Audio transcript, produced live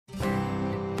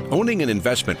Owning an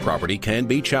investment property can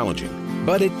be challenging,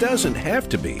 but it doesn't have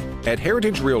to be. At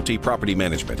Heritage Realty Property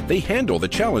Management, they handle the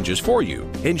challenges for you.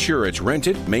 Ensure it's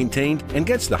rented, maintained, and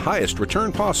gets the highest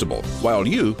return possible, while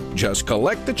you just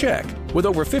collect the check. With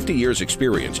over 50 years'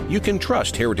 experience, you can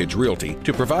trust Heritage Realty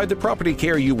to provide the property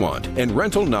care you want and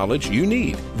rental knowledge you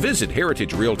need. Visit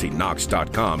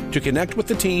heritagerealtyknox.com to connect with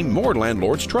the team more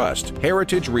landlords trust.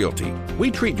 Heritage Realty.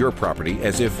 We treat your property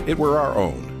as if it were our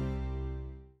own.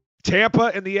 Tampa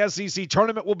and the SEC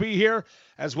tournament will be here,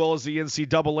 as well as the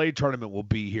NCAA tournament will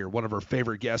be here. One of our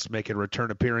favorite guests making a return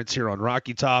appearance here on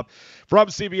Rocky Top. From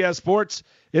CBS Sports,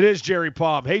 it is Jerry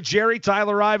Palm. Hey, Jerry,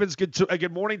 Tyler Ivins,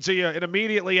 good morning to you. And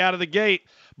immediately out of the gate,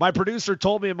 my producer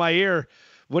told me in my ear,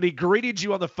 when he greeted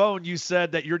you on the phone, you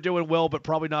said that you're doing well, but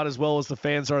probably not as well as the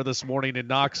fans are this morning in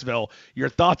Knoxville. Your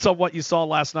thoughts on what you saw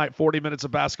last night, 40 minutes of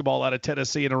basketball out of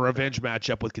Tennessee in a revenge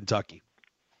matchup with Kentucky?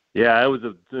 Yeah, it was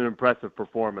an impressive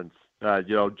performance.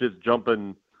 Just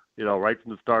jumping, right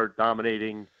from the start,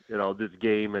 dominating, this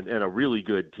game and a really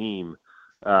good team.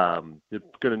 It's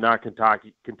going to knock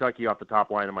Kentucky off the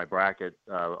top line of my bracket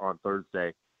on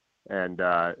Thursday, and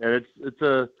it's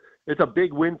a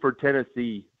big win for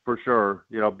Tennessee for sure.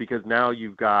 Because now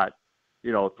you've got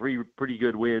 3 pretty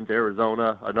good wins: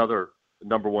 Arizona, another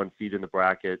number 1 seed in the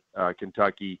bracket,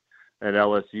 Kentucky, and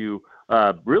LSU.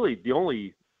 Really, the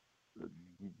only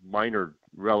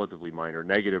relatively minor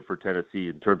negative for Tennessee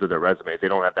in terms of their resume. They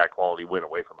don't have that quality win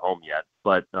away from home yet,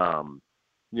 but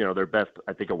their best,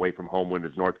 I think, away from home win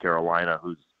is North Carolina,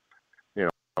 who's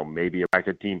maybe a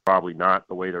bracket team, probably not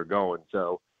the way they're going.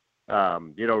 So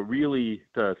really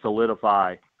to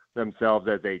solidify themselves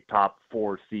as a top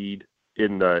 4 seed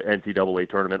in the NCAA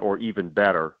tournament, or even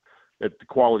better, the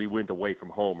quality wins away from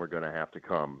home are going to have to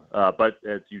come. But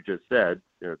as you just said,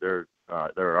 they're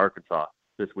at Arkansas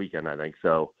this weekend, I think.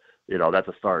 So, that's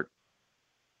a start.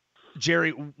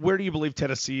 Jerry, where do you believe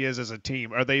Tennessee is as a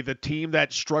team? Are they the team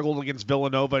that struggled against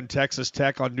Villanova and Texas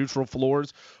Tech on neutral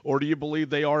floors, or do you believe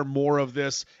they are more of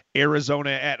this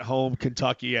Arizona at home,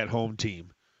 Kentucky at home team?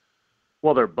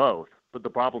 Well, they're both, but the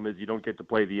problem is you don't get to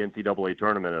play the NCAA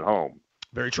tournament at home.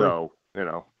 Very true.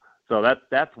 So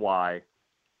that's why,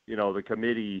 the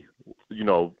committee,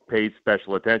 pays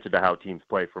special attention to how teams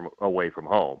play away from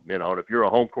home. And if you're a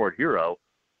home court hero,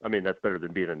 I mean, that's better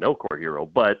than being a no court hero.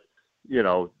 But,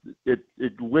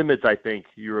 it limits, I think,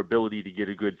 your ability to get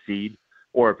a good seed.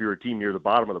 Or if you're a team near the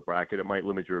bottom of the bracket, it might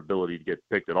limit your ability to get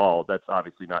picked at all. That's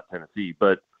obviously not Tennessee.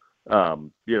 But,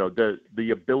 the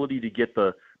ability to get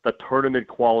the tournament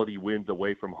quality wins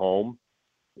away from home,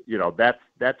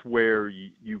 that's where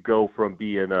you go from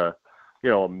being a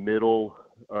middle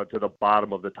to the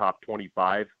bottom of the top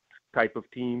 25 type of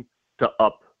team to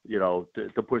up,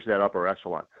 to push that upper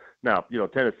echelon. Now,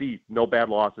 Tennessee, no bad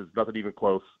losses, nothing even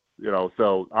close,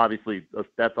 so obviously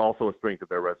that's also a strength of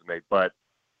their resume. But,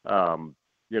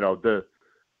 the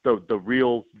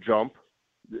real jump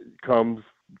comes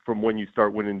from when you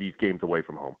start winning these games away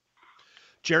from home.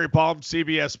 Jerry Palm,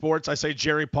 CBS Sports. I say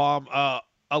Jerry Palm,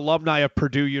 alumni of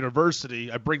Purdue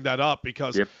University. I bring that up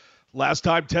because last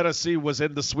time Tennessee was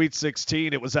in the Sweet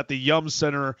 16, it was at the Yum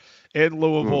Center in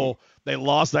Louisville. They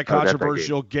lost that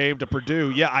controversial game to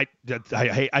Purdue. Yeah,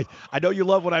 I know you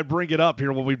love when I bring it up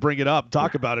here when we bring it up,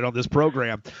 talk about it on this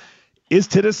program. Is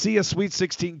Tennessee a Sweet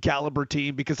 16 caliber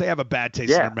team? Because they have a bad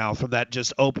taste in their mouth from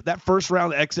that first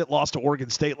round exit loss to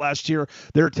Oregon State last year.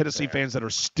 There are Tennessee fans that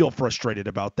are still frustrated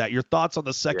about that. Your thoughts on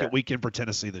the second weekend for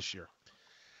Tennessee this year?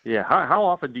 Yeah, how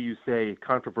often do you say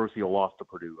controversial loss to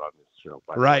Purdue on this show?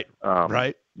 Right.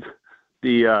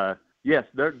 Yes,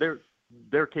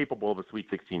 they're capable of a Sweet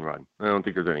 16 run. I don't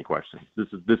think there's any question.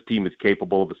 This team is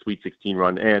capable of a Sweet 16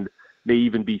 run and may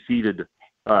even be seeded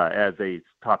as a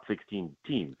top 16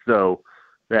 team. So,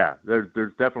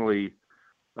 there's definitely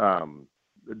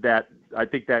that. I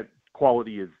think that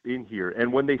quality is in here.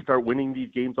 And when they start winning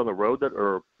these games on the road that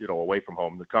are away from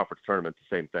home, the conference tournament's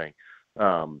the same thing.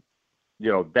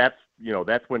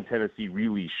 That's when Tennessee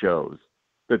really shows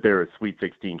that they're a Sweet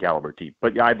 16 caliber team.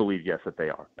 But I believe, yes, that they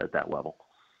are at that level.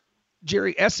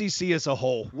 Jerry, SEC as a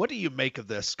whole, what do you make of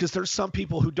this? Because there's some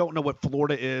people who don't know what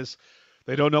Florida is.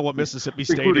 They don't know what Mississippi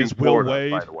State is. Florida, Will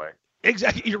Wade. By the way.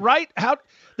 Exactly. You're right.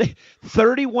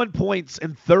 31 points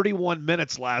in 31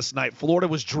 minutes last night. Florida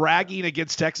was dragging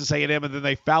against Texas A&M, and then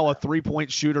they foul a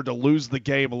 3-point shooter to lose the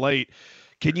game late.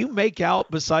 Can you make out,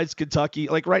 besides Kentucky,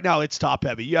 like right now it's top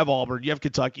heavy. You have Auburn, you have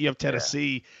Kentucky, you have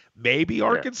Tennessee, maybe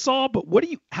Arkansas, but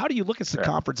how do you look at the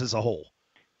conference as a whole?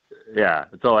 Yeah,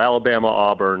 so Alabama,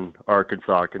 Auburn,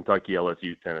 Arkansas, Kentucky,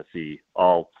 LSU, Tennessee,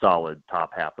 all solid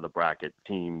top half of the bracket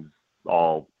teams,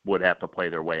 all would have to play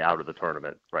their way out of the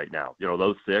tournament right now.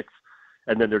 Those 6,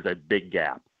 and then there's a big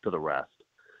gap. to the rest.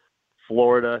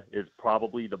 Florida is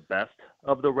probably the best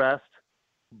of the rest,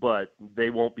 but they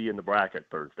won't be in the bracket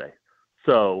Thursday.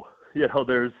 So,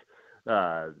 there's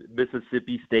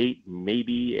Mississippi State,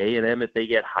 maybe A&M if they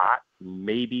get hot,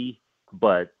 maybe,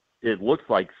 but it looks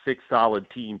like 6 solid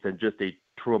teams and just a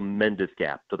tremendous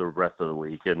gap to the rest of the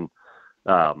league. And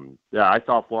I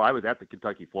saw Florida. I was at the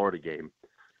Kentucky-Florida game,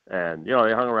 and they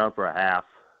hung around for a half,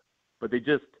 but they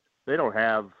just don't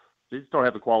have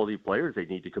the quality of players they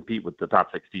need to compete with the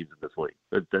top 6 teams in this league.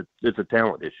 It's a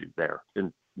talent issue there,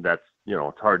 and that's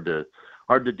it's hard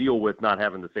to deal with not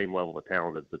having the same level of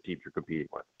talent as the teams you're competing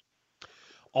with.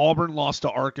 Auburn lost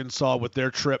to Arkansas with their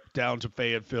trip down to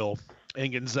Fayetteville,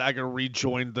 and Gonzaga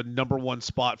rejoined the number 1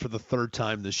 spot for the 3rd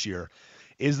time this year.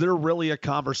 Is there really a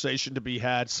conversation to be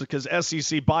had? Because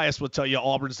SEC bias would tell you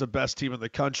Auburn's the best team in the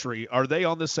country. Are they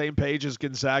on the same page as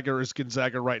Gonzaga, or is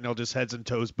Gonzaga right now just heads and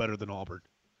toes better than Auburn?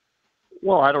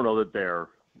 Well, I don't know that they're,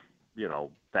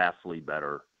 vastly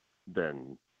better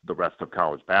than the rest of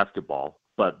college basketball,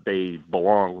 but they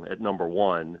belong at number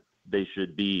 1. They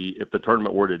should be, if the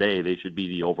tournament were today, they should be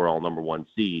the overall number 1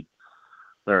 seed.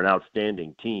 They're an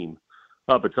outstanding team.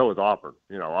 But so is Auburn.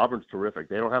 Auburn's terrific.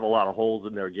 They don't have a lot of holes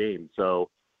in their game. So,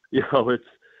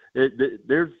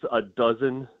 there's a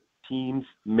dozen teams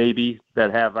maybe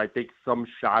that have, I think, some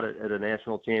shot at a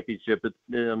national championship.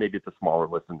 Maybe it's a smaller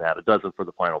list than that. A dozen for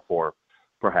the Final Four,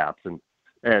 perhaps.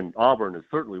 And Auburn is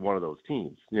certainly one of those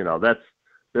teams.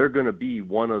 They're going to be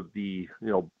one of the,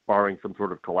 barring some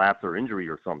sort of collapse or injury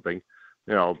or something,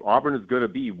 Auburn is going to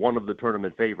be one of the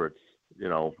tournament favorites,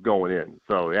 going in.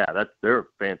 So, yeah, they're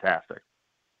fantastic.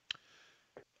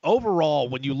 Overall,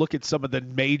 when you look at some of the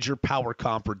major power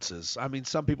conferences, I mean,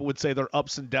 some people would say they're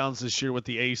ups and downs this year with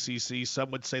the ACC.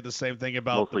 Some would say the same thing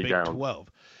about Mostly the Big down.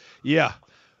 12. Yeah.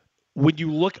 When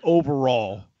you look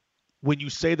overall, when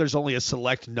you say there's only a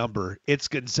select number, it's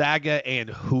Gonzaga and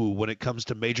who when it comes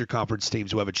to major conference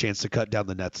teams who have a chance to cut down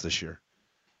the nets this year?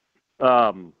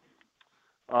 I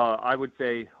would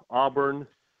say Auburn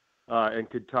and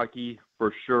Kentucky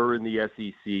for sure in the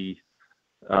SEC.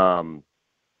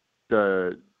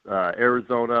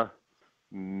 Arizona,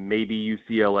 maybe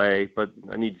UCLA, but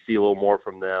I need to see a little more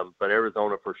from them. But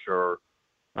Arizona for sure.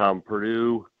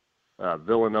 Purdue,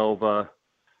 Villanova.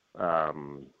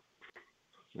 I'm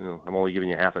only giving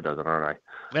you half a dozen, aren't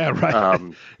I? Yeah,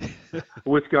 right.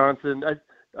 Wisconsin,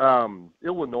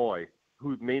 Illinois,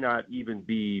 who may not even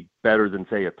be better than,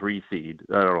 say, a 3 seed.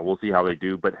 I don't know. We'll see how they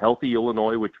do. But healthy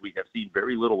Illinois, which we have seen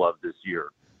very little of this year.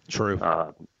 True.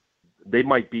 They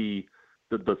might be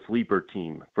the sleeper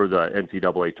team for the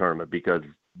NCAA tournament because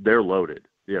they're loaded,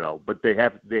 but they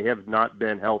have not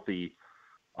been healthy.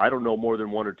 I don't know more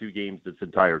than 1 or 2 games this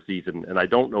entire season, and I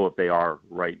don't know if they are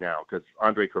right now because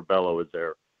Andre Curbelo is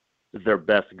their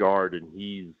best guard, and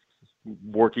he's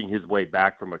working his way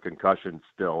back from a concussion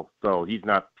still. So he's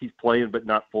playing, but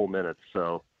not full minutes.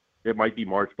 So it might be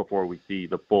March before we see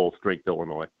the full strength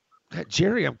Illinois.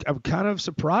 Jerry, I'm kind of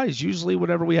surprised. Usually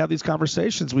whenever we have these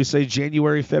conversations, we say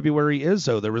January, February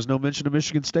Izzo. There was no mention of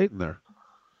Michigan State in there.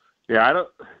 Yeah,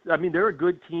 they're a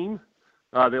good team.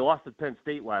 They lost to Penn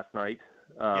State last night.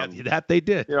 Yeah, that they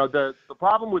did. The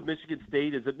problem with Michigan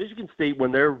State is that Michigan State,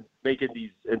 when they're making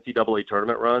these NCAA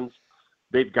tournament runs,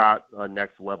 they've got a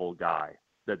next-level guy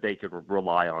that they can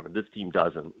rely on, and this team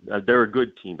doesn't. They're a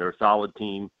good team. They're a solid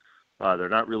team. They're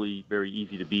not really very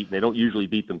easy to beat, and they don't usually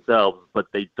beat themselves, but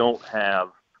they don't have,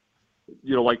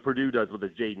 like Purdue does with a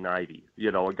Jaden Ivey,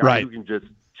 a guy right. who can just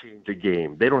change a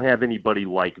game. They don't have anybody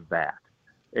like that.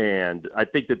 And I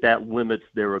think that limits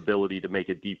their ability to make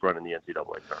a deep run in the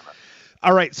NCAA tournament.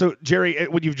 All right, so Jerry,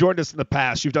 when you've joined us in the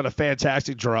past, you've done a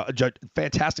fantastic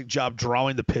job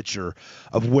drawing the picture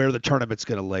of where the tournament's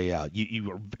going to lay out.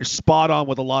 You are spot on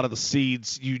with a lot of the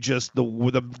seeds. The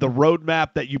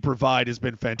roadmap that you provide has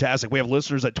been fantastic. We have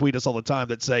listeners that tweet us all the time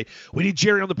that say, "We need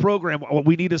Jerry on the program.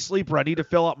 We need a sleeper. I need to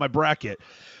fill out my bracket."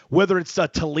 Whether it's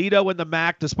Toledo in the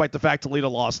MAC, despite the fact Toledo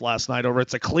lost last night, or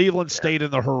it's a Cleveland State in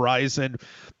the horizon.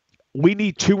 We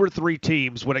need 2 or 3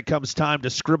 teams when it comes time to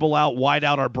scribble out, white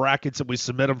out our brackets, and we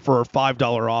submit them for our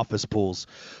 $5 office pools.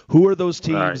 Who are those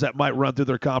teams that might run through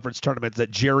their conference tournaments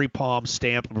that Jerry Palm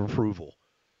stamp of approval?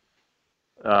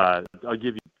 I'll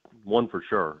give you one for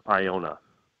sure, Iona,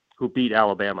 who beat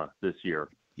Alabama this year.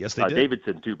 Yes, they did.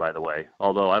 Davidson, too, by the way,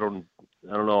 although I don't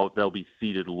know if they'll be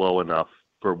seated low enough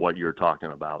for what you're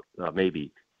talking about,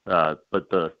 maybe. But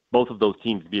both of those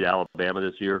teams beat Alabama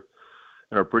this year.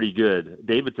 And are pretty good.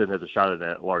 Davidson has a shot at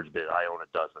that large bit. Iona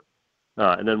doesn't.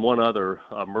 And then one other,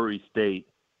 Murray State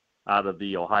out of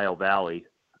the Ohio Valley.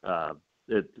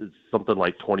 It's something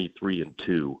like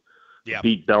 23-2.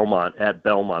 beat Belmont at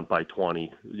Belmont by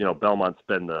 20. You know, Belmont's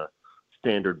been the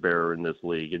standard bearer in this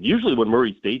league. And usually when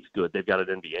Murray State's good, they've got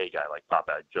an NBA guy like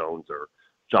Popeye Jones or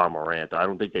John Morant. I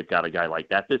don't think they've got a guy like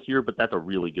that this year, but that's a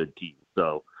really good team.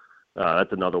 So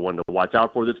that's another one to watch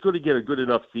out for. That's going to get a good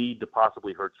enough seed to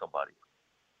possibly hurt somebody.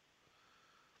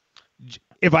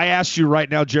 If I asked you right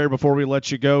now, Jerry, before we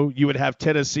let you go, you would have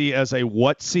Tennessee as a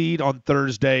what seed on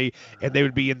Thursday, and they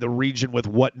would be in the region with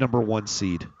what number 1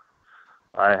 seed?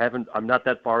 I'm not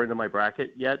that far into my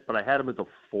bracket yet, but I had them as a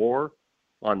 4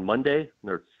 on Monday.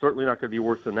 They're certainly not going to be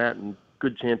worse than that, and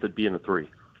good chance at being a 3.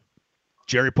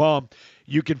 Jerry Palm.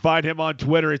 You can find him on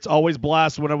Twitter. It's always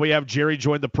blast when we have Jerry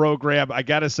join the program. I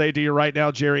got to say to you right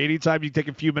now, Jerry, anytime you take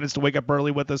a few minutes to wake up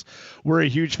early with us, we're a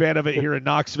huge fan of it here in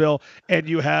Knoxville, and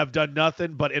you have done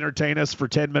nothing but entertain us for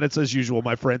 10 minutes as usual,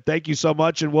 my friend. Thank you so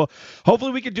much, and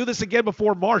hopefully we can do this again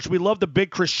before March. We love the big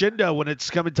crescendo when it's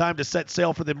coming time to set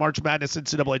sail for the March Madness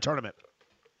NCAA tournament.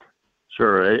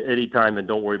 Sure, anytime, and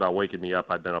don't worry about waking me up.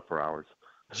 I've been up for hours.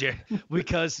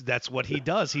 Because that's what he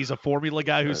does. He's a formula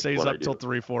guy who stays up till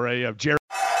 3, 4 a.m. Jerry.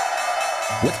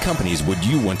 What companies would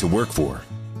you want to work for?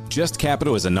 Just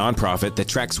Capital is a nonprofit that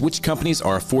tracks which companies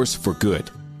are a force for good.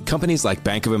 Companies like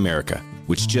Bank of America,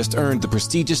 which just earned the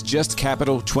prestigious Just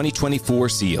Capital 2024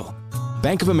 seal.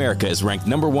 Bank of America is ranked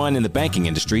number 1 in the banking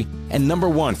industry and number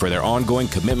 1 for their ongoing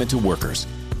commitment to workers,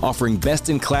 offering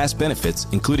best-in-class benefits,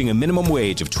 including a minimum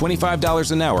wage of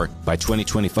 $25 an hour by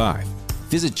 2025.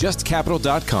 Visit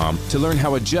justcapital.com to learn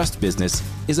how a just business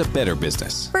is a better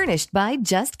business. Furnished by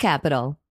Just Capital.